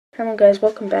Hello guys,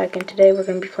 welcome back, and today we're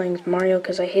going to be playing Mario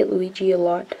because I hate Luigi a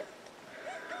lot.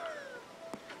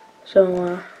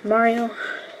 So, Mario,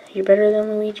 you're better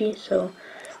than Luigi, so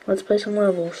let's play some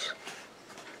levels.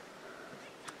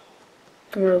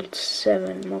 World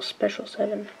 7, most special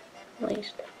 7, at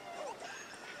least.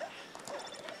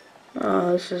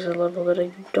 This is a level that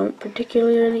I don't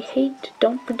particularly hate,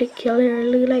 don't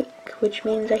particularly like, which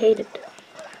means I hate it.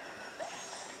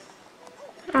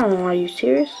 Oh, are you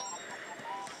serious?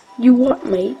 You what,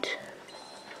 mate?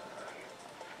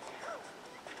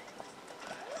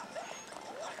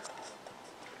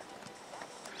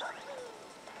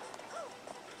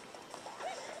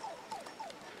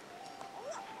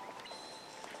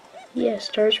 Yeah,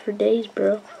 stars for days,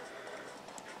 bro.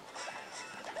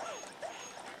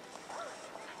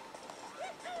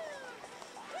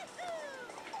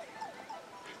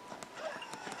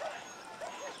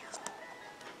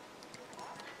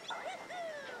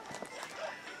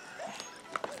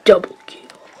 Double kill.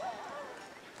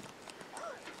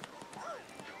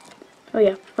 Oh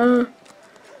yeah,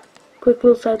 quick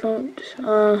little side note,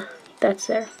 that's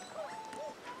there.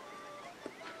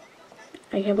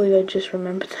 I can't believe I just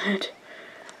remembered that.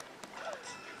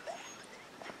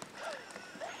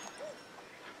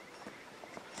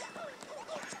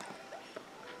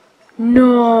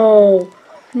 No!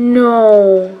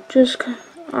 No!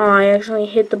 Oh, I accidentally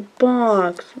hit the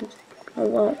box. Oh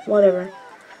well, whatever.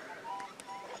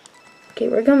 Okay,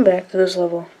 we're coming back to this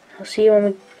level. I'll see you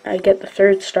when I get the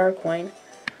third star coin.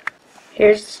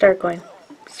 Here's the star coin.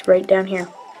 It's right down here.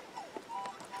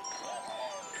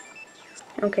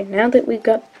 Okay, now that we've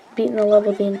beaten the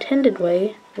level the intended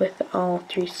way, with all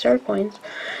 3 star coins,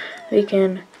 we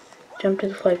can jump to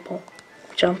the flagpole.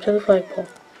 Jump to the flagpole.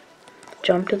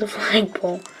 Jump to the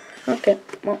flagpole. Okay,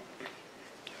 well.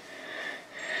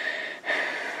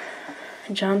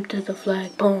 Jump to the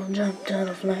flagpole, jump to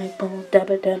the flagpole,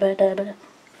 dabba dabba dabba.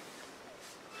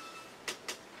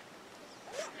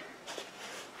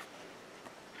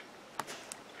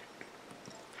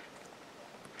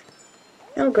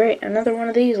 Oh great, another one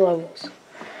of these levels.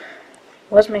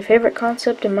 Was my favorite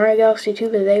concept in Mario Galaxy 2,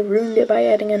 but they ruined it by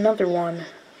adding another one.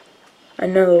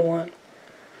 Another one.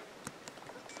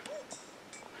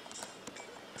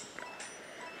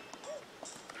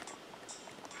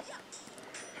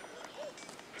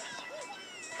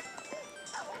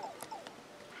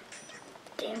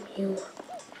 Damn you.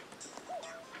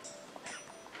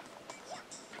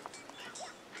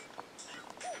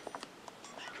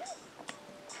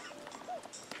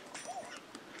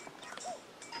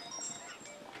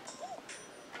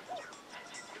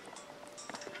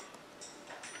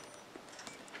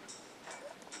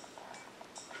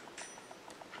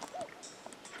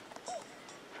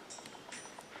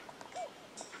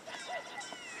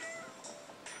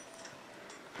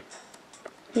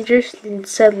 He just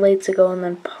said "Let's go" and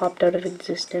then popped out of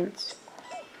existence.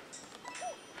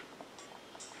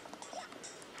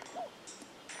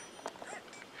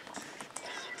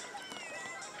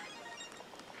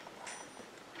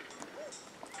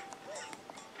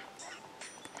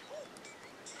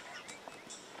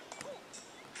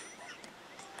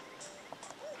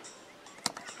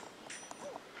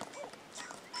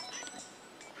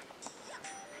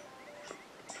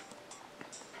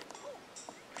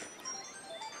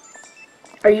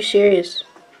 Are you serious?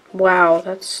 Wow,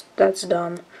 that's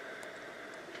dumb.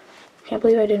 Can't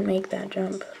believe I didn't make that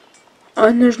jump. Oh,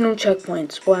 and there's no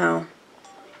checkpoints. Wow.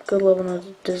 Good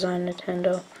level design,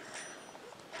 Nintendo.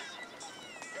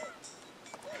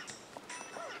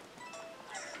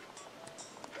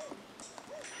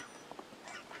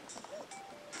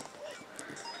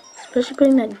 Especially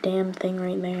putting that damn thing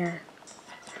right there.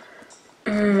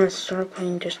 The star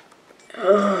plane just...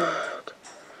 Ugh.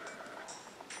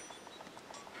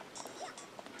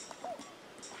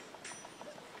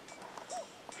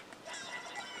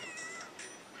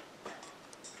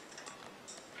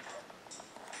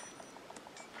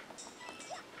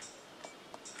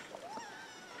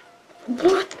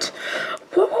 What?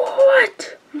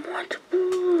 What? What?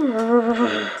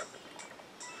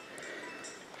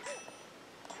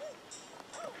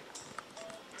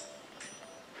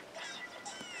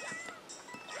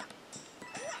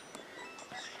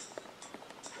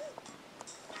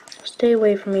 Stay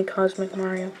away from me, Cosmic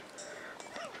Mario.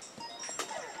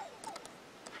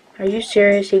 Are you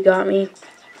serious? He got me?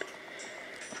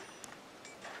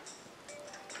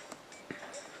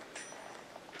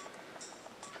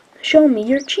 Show me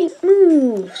your cheap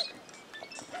moves!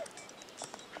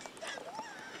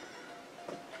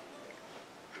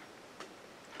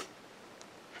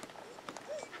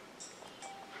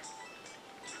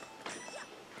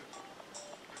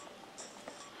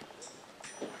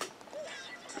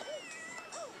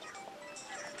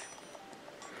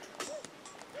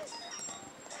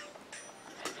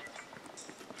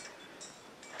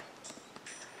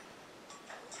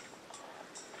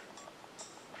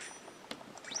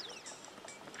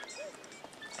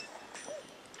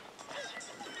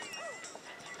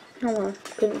 Oh well,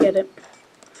 couldn't get it.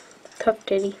 Tough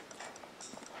titty.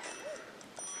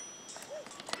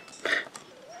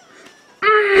 Are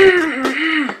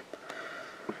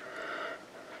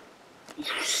you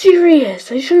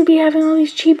serious? I shouldn't be having all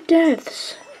these cheap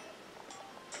deaths.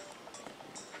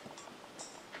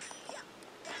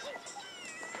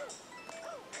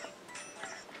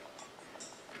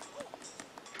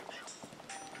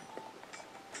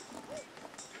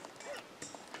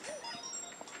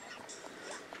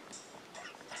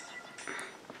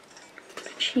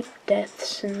 Cheap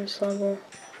deaths in this level.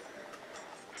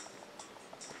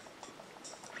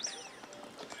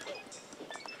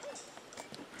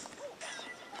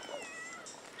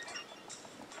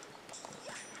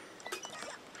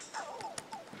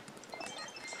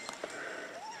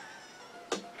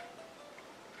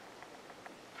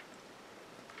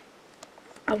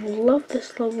 I would love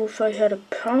this level if I had a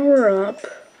power-up.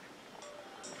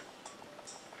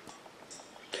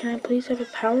 Can I please have a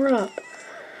power-up?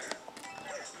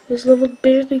 This level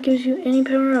barely gives you any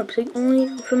power-ups, like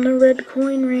only from the red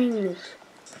coin rings.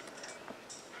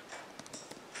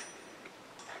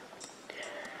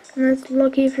 And that's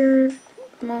lucky if you're,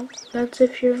 well, that's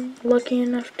if you're lucky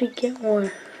enough to get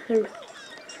one. Oh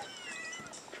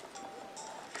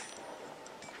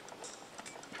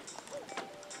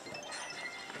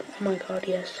my god,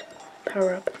 yes.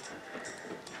 Power-up.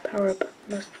 Power-up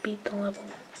must beat the level.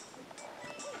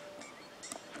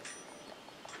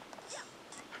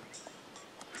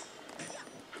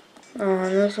 Oh,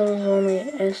 and this level's only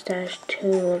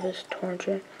S-2 of this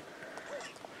torture.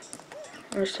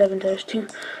 Or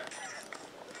 7-2.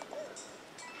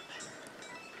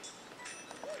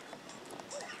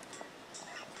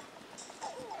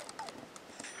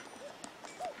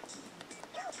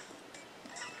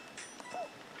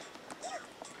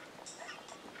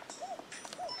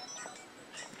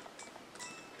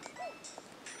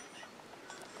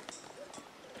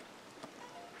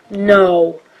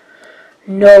 No.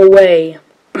 No way.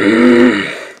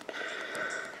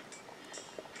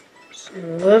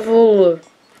 Level.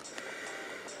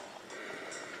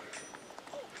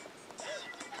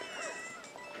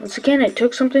 Once again, it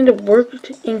took something that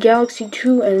worked in Galaxy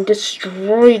 2 and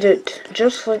destroyed it.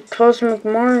 Just like Cosmic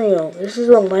Mario. This is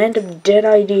a land of dead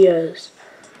ideas.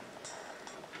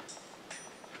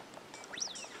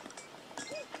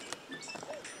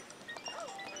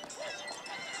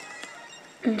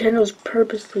 Nintendo's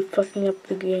purposely fucking up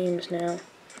the games now.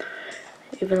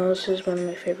 Even though this is one of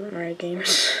my favorite Mario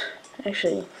games.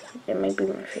 Actually, it might be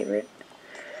my favorite.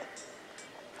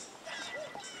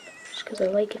 Just because I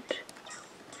like it.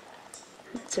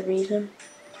 That's the reason.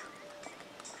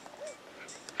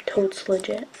 Totes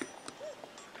legit.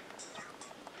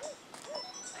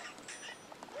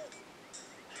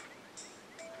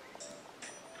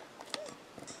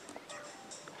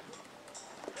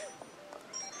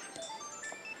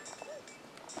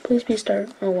 Please be start.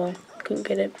 Oh well, couldn't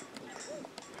get it.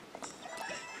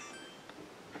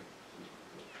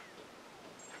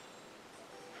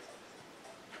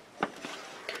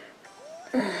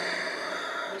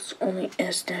 It's only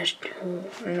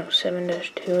S-2, or no,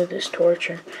 7-2 of this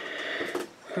torture.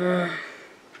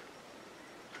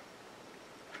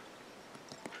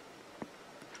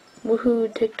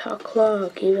 Woohoo, TikTok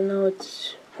clock, even though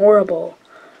it's horrible.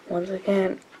 Once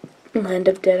again, land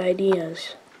of dead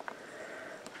ideas.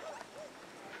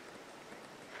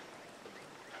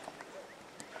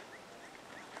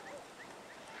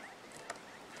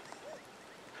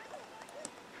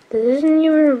 This isn't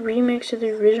even a remix of the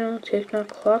original TikTok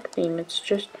clock theme, it's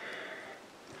just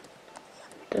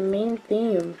the main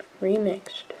theme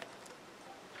remixed.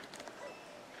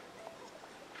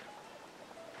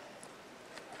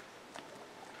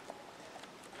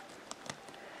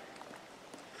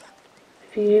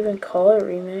 If you even call it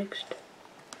remixed.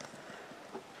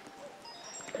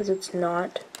 Because it's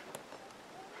not.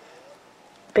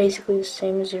 Basically the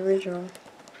same as the original.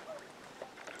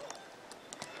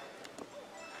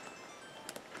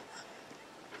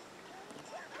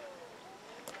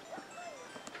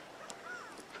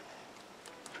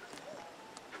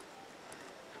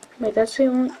 Wait, that's the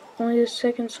only the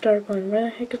second start one. Where the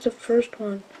heck is the first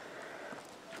one?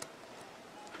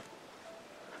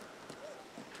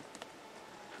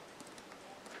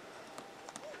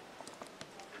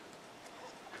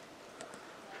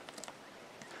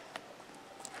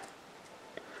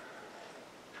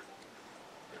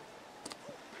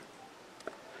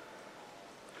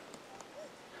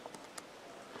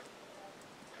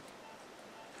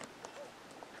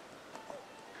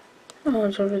 Oh,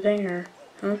 it's over there.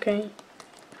 Okay.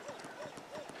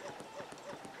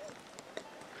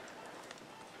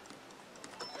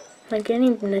 Like any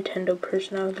Nintendo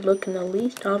person, I would look in the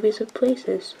least obvious of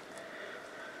places.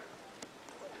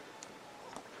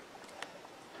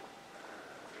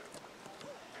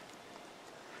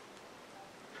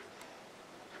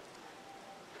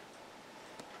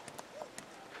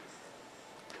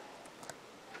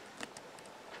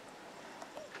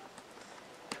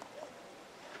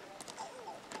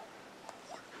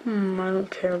 I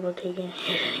don't care about taking a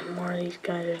hit anymore. These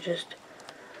guys are just...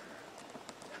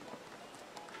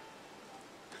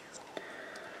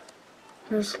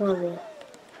 This level.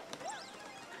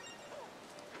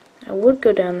 I would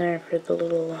go down there for the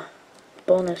little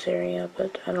bonus area,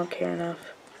 but I don't care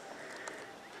enough.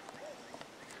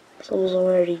 This level's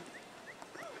already...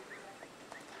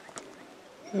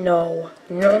 No.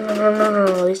 No, no, no, no, no,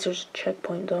 no. At least there's a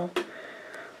checkpoint, though.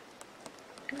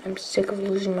 I'm sick of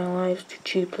losing my life to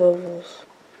cheap levels.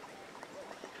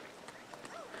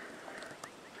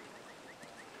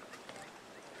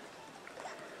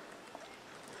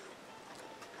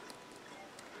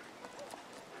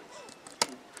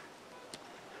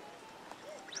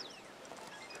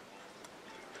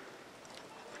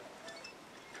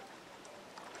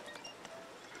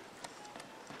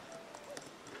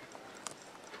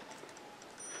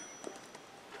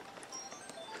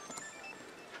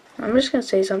 I'm just gonna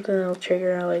say something that'll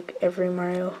trigger like every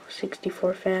Mario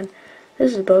 64 fan.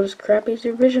 This is about as crappy as the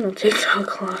original TikTok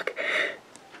clock.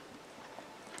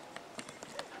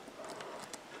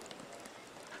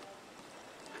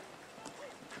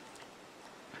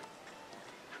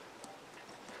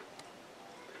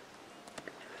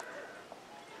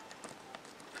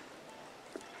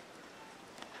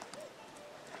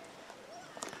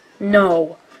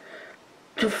 No.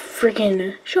 To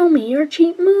friggin' show me your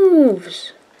cheap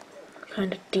moves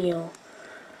kind of deal.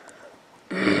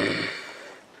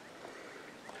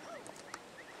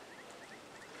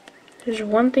 There's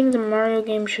one thing the Mario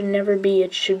game should never be.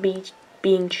 It should be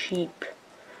being cheap.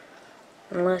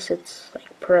 Unless it's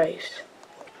like price.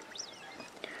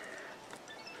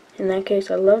 In that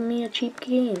case, I love me a cheap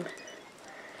game.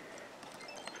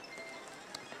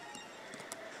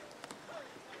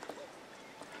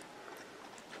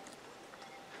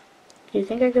 Do you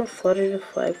think I can flutter the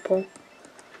flagpole?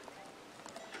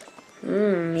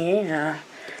 Yeah.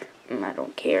 I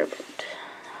don't care about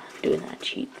doing that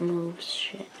cheap moves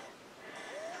shit.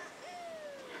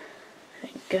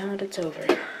 Thank God it's over.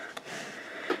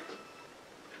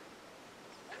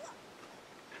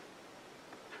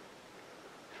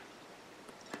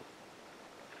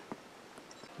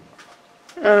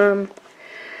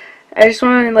 I just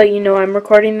want to let you know I'm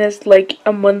recording this like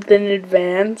a month in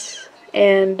advance,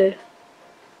 and,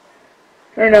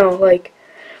 or no, like,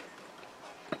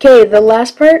 okay, the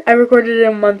last part I recorded it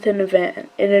a month in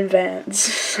advance,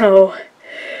 so,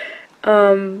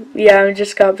 yeah, I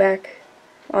just got back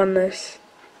on this,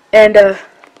 and,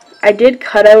 I did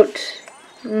cut out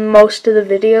most of the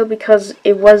video because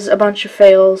it was a bunch of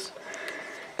fails,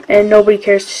 and nobody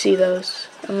cares to see those,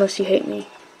 unless you hate me,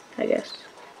 I guess.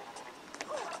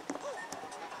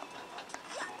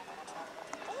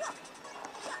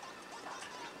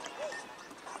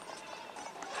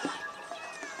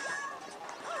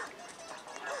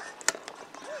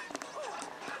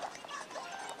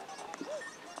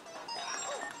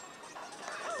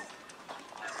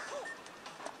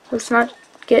 Let's not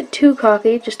get too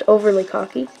cocky, just overly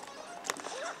cocky.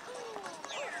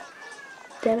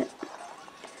 Damn it.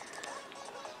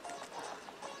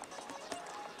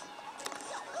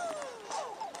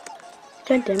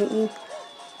 God damn it, you.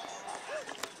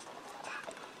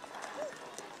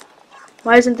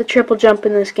 Why isn't the triple jump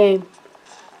in this game?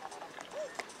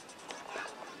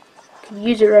 Could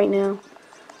use it right now.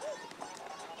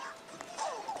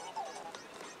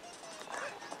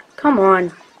 Come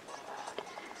on.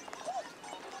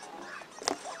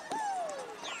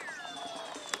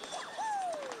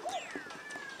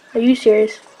 Are you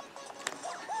serious?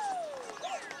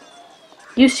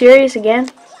 You serious again?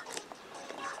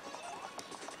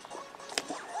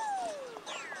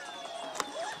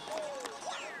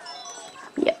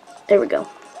 Yeah, there we go.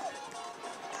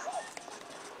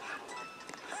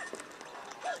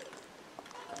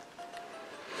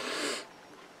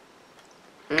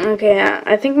 Okay,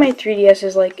 I think my 3DS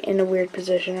is like in a weird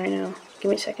position right now. Give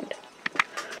me a second.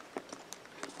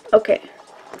 Okay.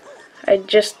 I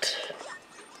just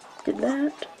did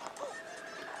that.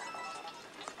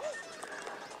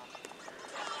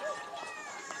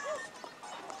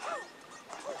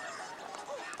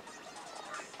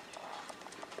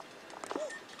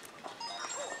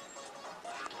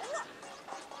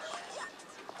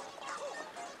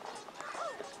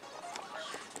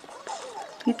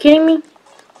 You kidding me?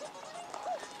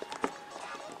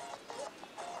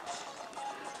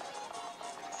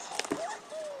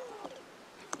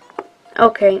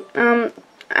 Okay,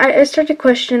 I start to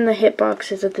question the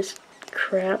hitboxes of this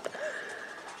crap.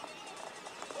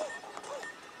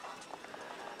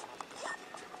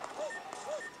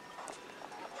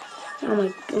 Oh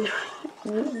my god,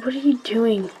 what are you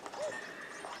doing?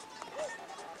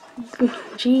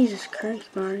 Jesus Christ,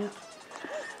 Mario.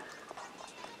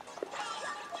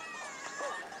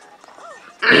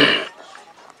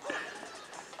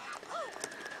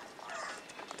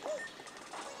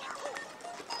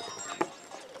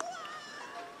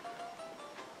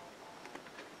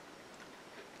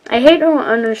 I hate how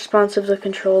unresponsive the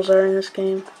controls are in this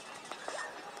game.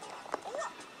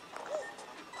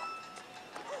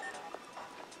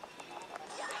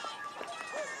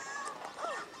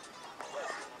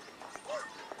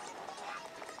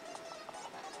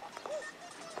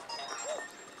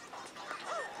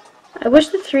 I wish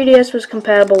the 3DS was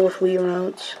compatible with Wii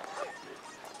remotes.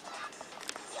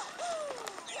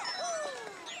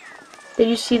 Did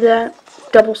you see that?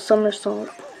 Double somersault.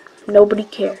 Nobody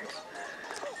cares.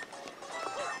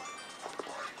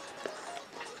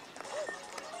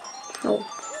 Oh,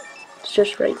 it's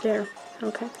just right there.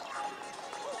 Okay.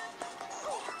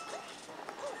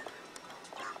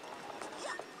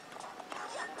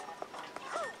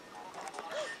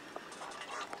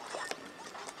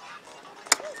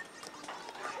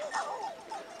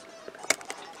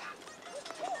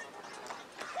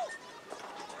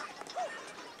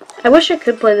 I wish I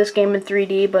could play this game in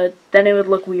 3D, but then it would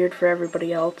look weird for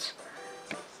everybody else.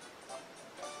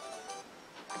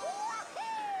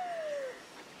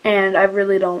 And I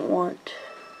really don't want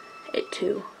it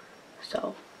to,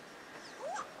 so.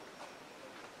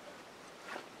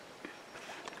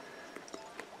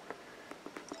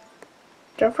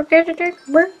 Don't forget to take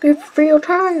a break if you feel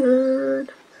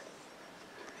tired.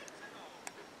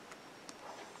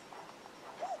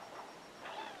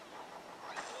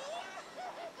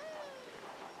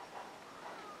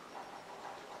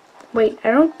 Wait,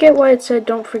 I don't get why it said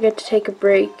don't forget to take a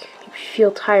break if you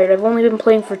feel tired. I've only been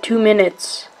playing for 2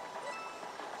 minutes.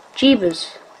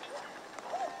 Jeebus.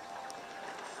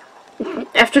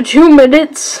 After 2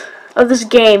 minutes of this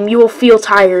game, you will feel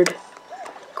tired.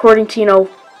 According to, you know,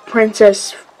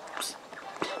 Princess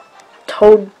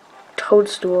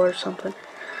Toadstool or something.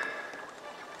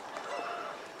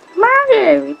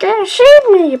 Mario, you gotta save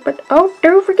me, but oh,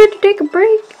 don't forget to take a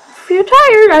break. If you're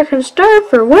tired, I can starve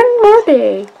for 1 more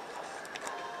day.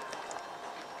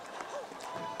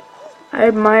 I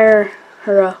admire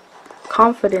her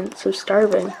confidence of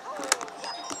starving.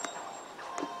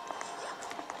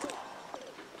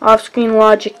 Off-screen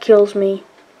logic kills me.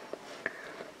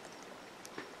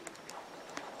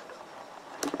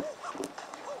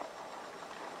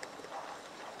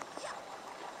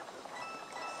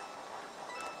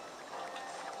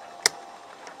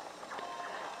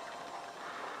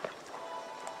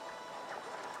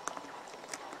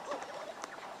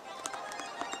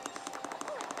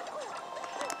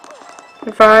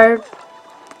 You're fired.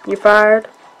 You're fired.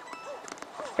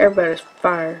 Everybody's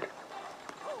fired.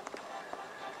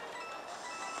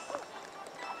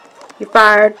 You're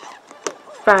fired.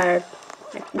 Fired.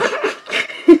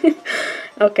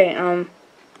 Okay, I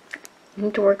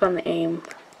need to work on the aim.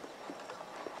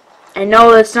 I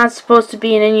know it's not supposed to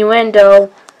be an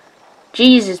innuendo.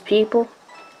 Jesus, people.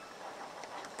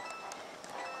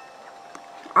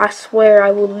 I swear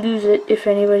I will lose it if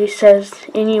anybody says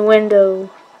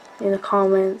innuendo in the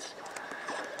comments.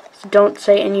 So don't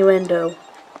say innuendo.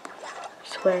 I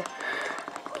swear.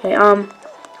 Okay,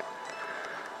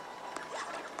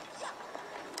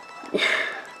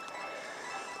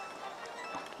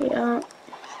 yeah.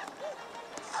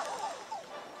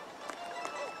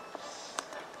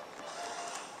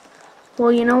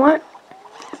 Well, you know what?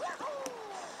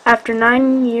 After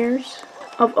 9 years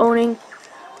of owning...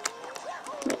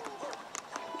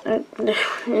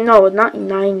 no, not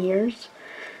 9 years.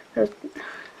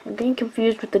 I'm getting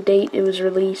confused with the date it was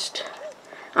released.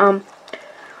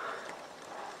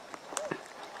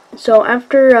 So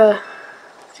after,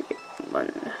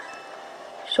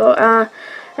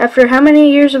 after how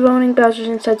many years of owning Bowser's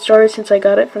Inside Story since I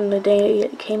got it from the day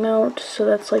it came out? So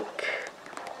that's like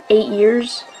 8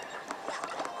 years.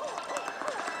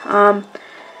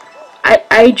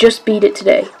 I just beat it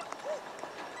today.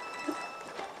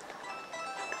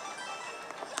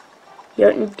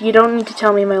 You don't need to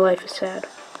tell me my life is sad.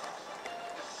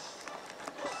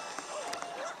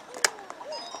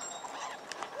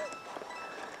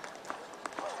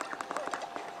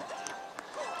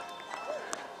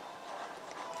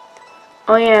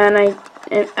 Oh yeah, and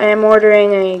I am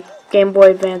ordering a Game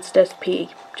Boy Advance SP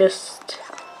just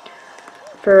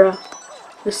for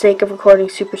the sake of recording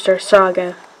Superstar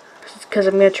Saga, because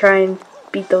I'm gonna try and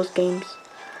beat those games.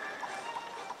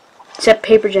 Except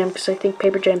Paper Jam, because I think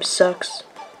Paper Jam sucks.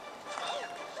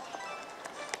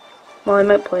 Well, I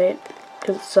might play it,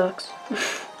 because it sucks.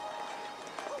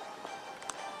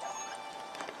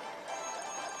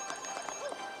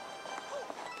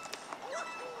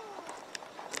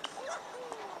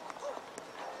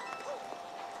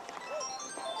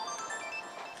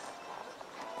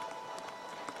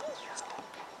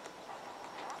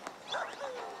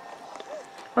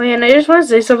 Oh yeah, and I just want to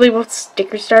say something about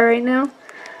Sticker Star right now.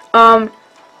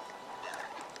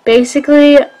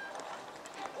 Basically,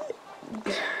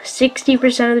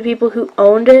 60% of the people who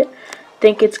owned it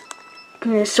think it's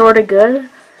sort of good.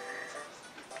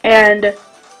 And,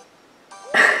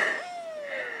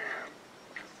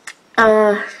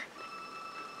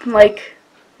 like,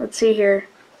 let's see here.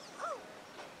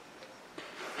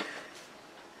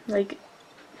 Like,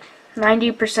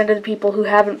 90% of the people who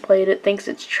haven't played it thinks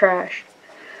it's trash.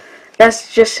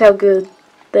 That's just how good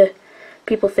the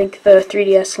people think the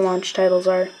 3DS launch titles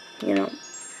are. You know,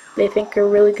 they think they're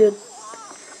really good.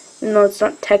 Even though it's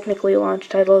not technically a launch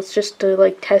title, it's just to,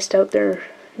 like, test out their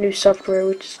new software,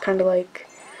 which is kind of like,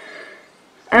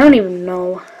 I don't even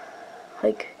know.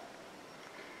 Like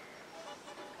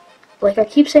I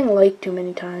keep saying like too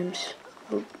many times.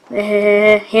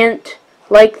 Hint,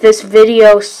 like this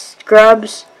video,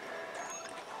 scrubs.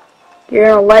 You're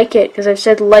gonna like it, because I've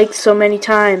said like so many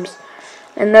times.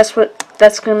 And that's what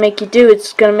that's gonna make you do.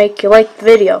 It's gonna make you like the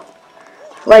video.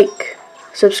 Like,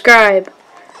 subscribe.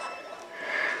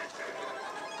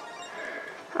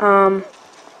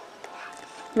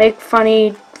 Make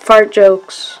funny fart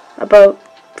jokes about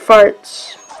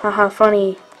farts. Haha,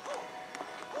 funny.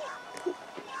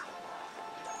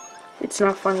 It's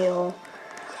not funny at all.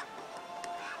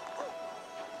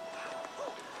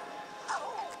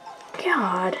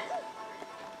 God.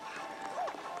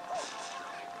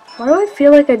 Why do I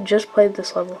feel like I just played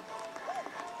this level?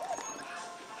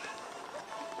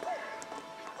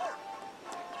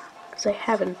 Because I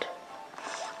haven't.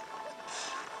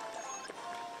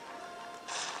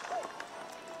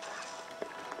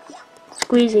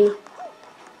 Squeezy.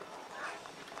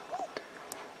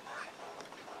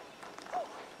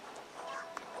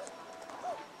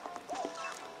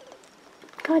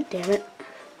 God damn it.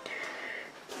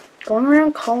 Going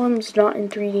around columns not in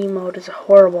 3D mode is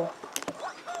horrible.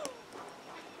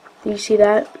 Do you see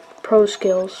that? Pro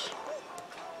skills.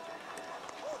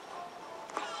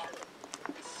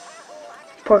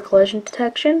 Poor collision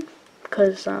detection.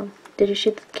 Because, did you see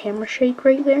the camera shake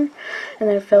right there? And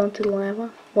then it fell into the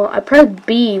lava? Well, I pressed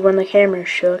B when the camera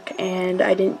shook, and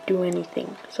I didn't do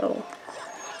anything, so...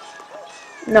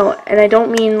 No, and I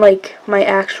don't mean, like, my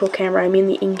actual camera, I mean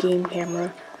the in-game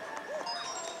camera.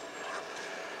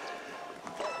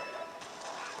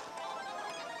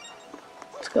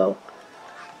 Let's go.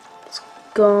 Let's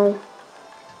go.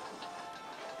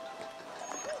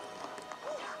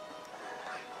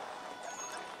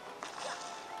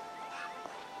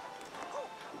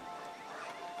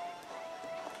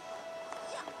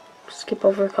 Skip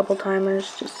over a couple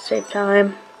timers just to save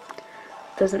time.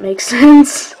 Doesn't make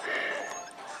sense.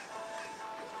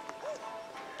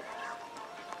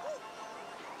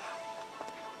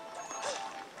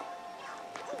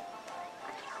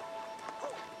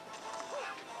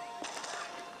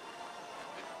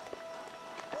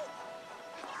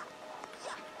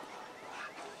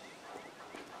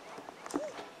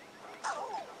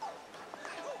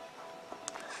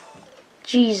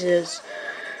 Jesus.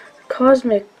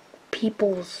 Cosmic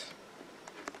peoples.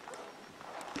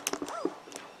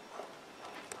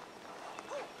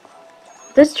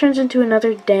 This turns into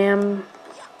another damn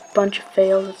bunch of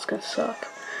fails. It's gonna suck.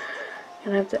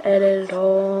 Gonna have to edit it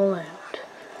all out.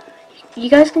 You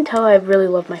guys can tell I really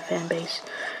love my fan base.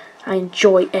 I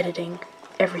enjoy editing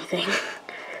everything.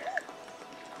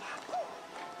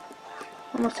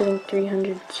 Almost hitting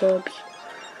 300 subs.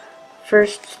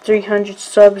 First 300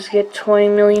 subs get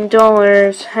 $20 million.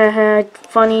 Haha,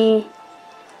 funny.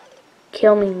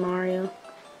 Kill me, Mario.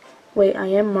 Wait, I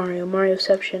am Mario.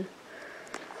 Marioception.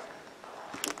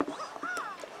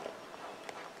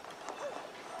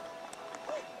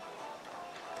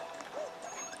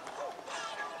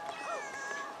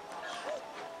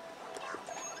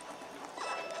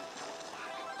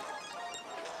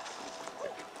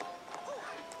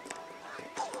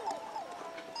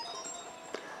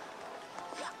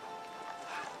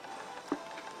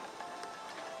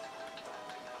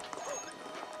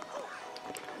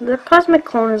 The Cosmic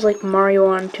Clone is like Mario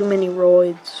on too many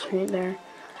roids right there.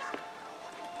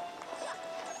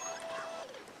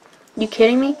 You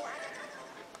kidding me?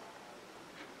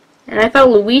 And I thought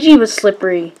Luigi was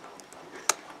slippery.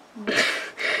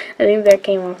 think that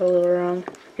came off a little wrong.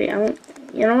 Okay,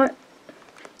 you know what?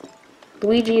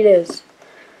 Luigi it is.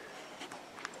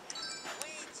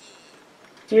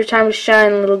 It's your time to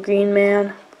shine, little green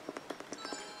man.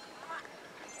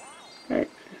 Right.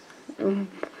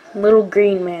 Little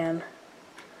green man.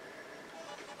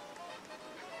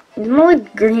 He's more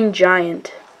like green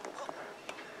giant.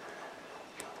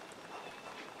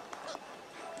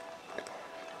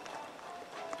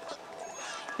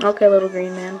 Okay, little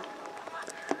green man.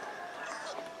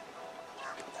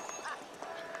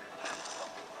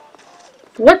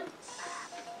 What?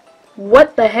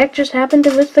 What the heck just happened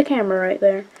to with the camera right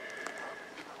there?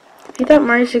 If you thought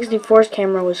Mario 64's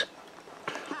camera was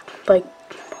like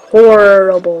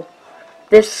horrible,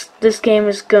 this game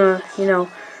is gonna, you know,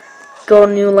 go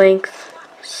new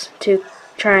lengths to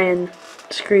try and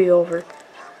screw you over.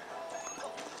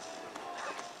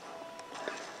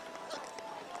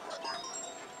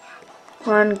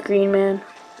 Come on, green man.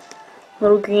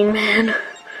 Little green man.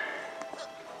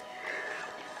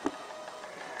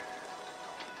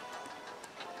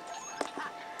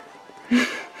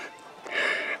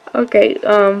 Okay,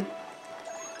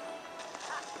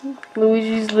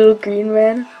 Luigi's little green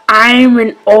man. I'm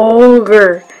an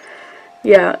ogre.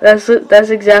 Yeah, that's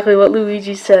exactly what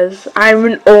Luigi says. I'm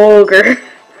an ogre.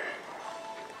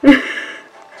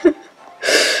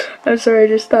 I'm sorry, I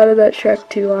just thought of that Shrek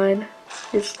 2 line.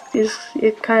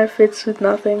 It kind of fits with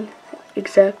nothing.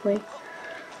 Exactly.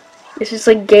 It's just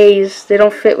like gays. They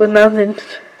don't fit with nothing.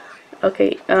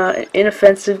 Okay,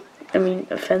 offensive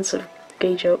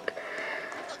gay joke.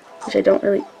 Which I don't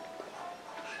really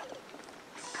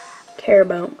care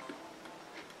about.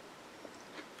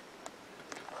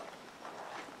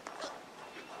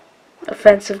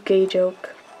 Offensive gay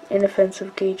joke.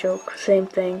 Inoffensive gay joke. Same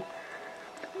thing.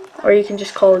 Or you can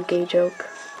just call it gay joke.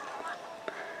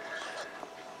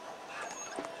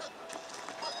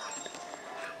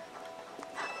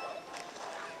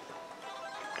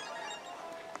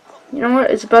 You know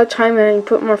what? It's about time that I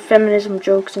put more feminism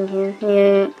jokes in here.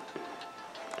 Yeah.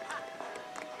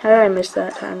 How did I miss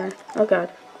that timer? Oh god.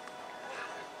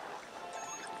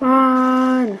 Come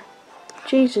on!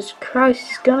 Jesus Christ,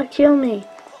 he's gonna kill me.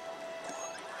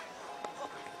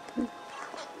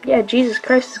 Yeah, Jesus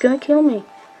Christ is gonna kill me.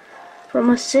 For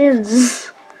my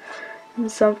sins.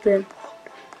 And something.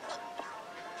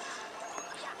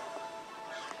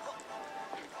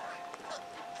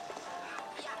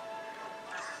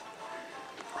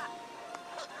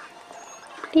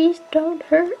 Please don't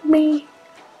hurt me.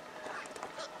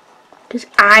 Because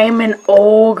I'm an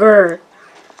ogre.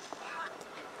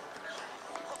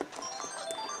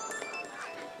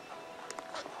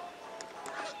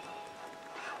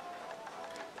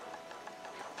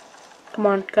 Come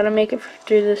on, gotta make it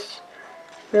through this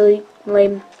really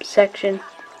lame section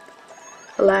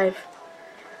alive.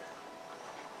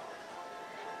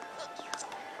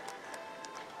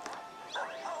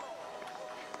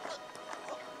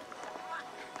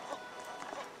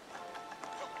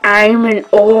 I'm an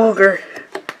ogre.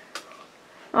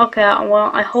 Okay,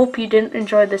 well, I hope you didn't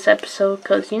enjoy this episode,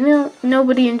 because, you know,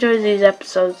 nobody enjoys these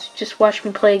episodes. Just watch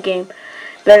me play a game.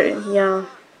 Better, yeah.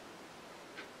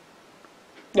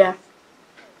 Yeah.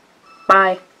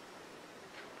 Bye.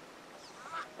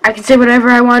 I can say whatever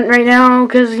I want right now,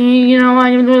 because, you know,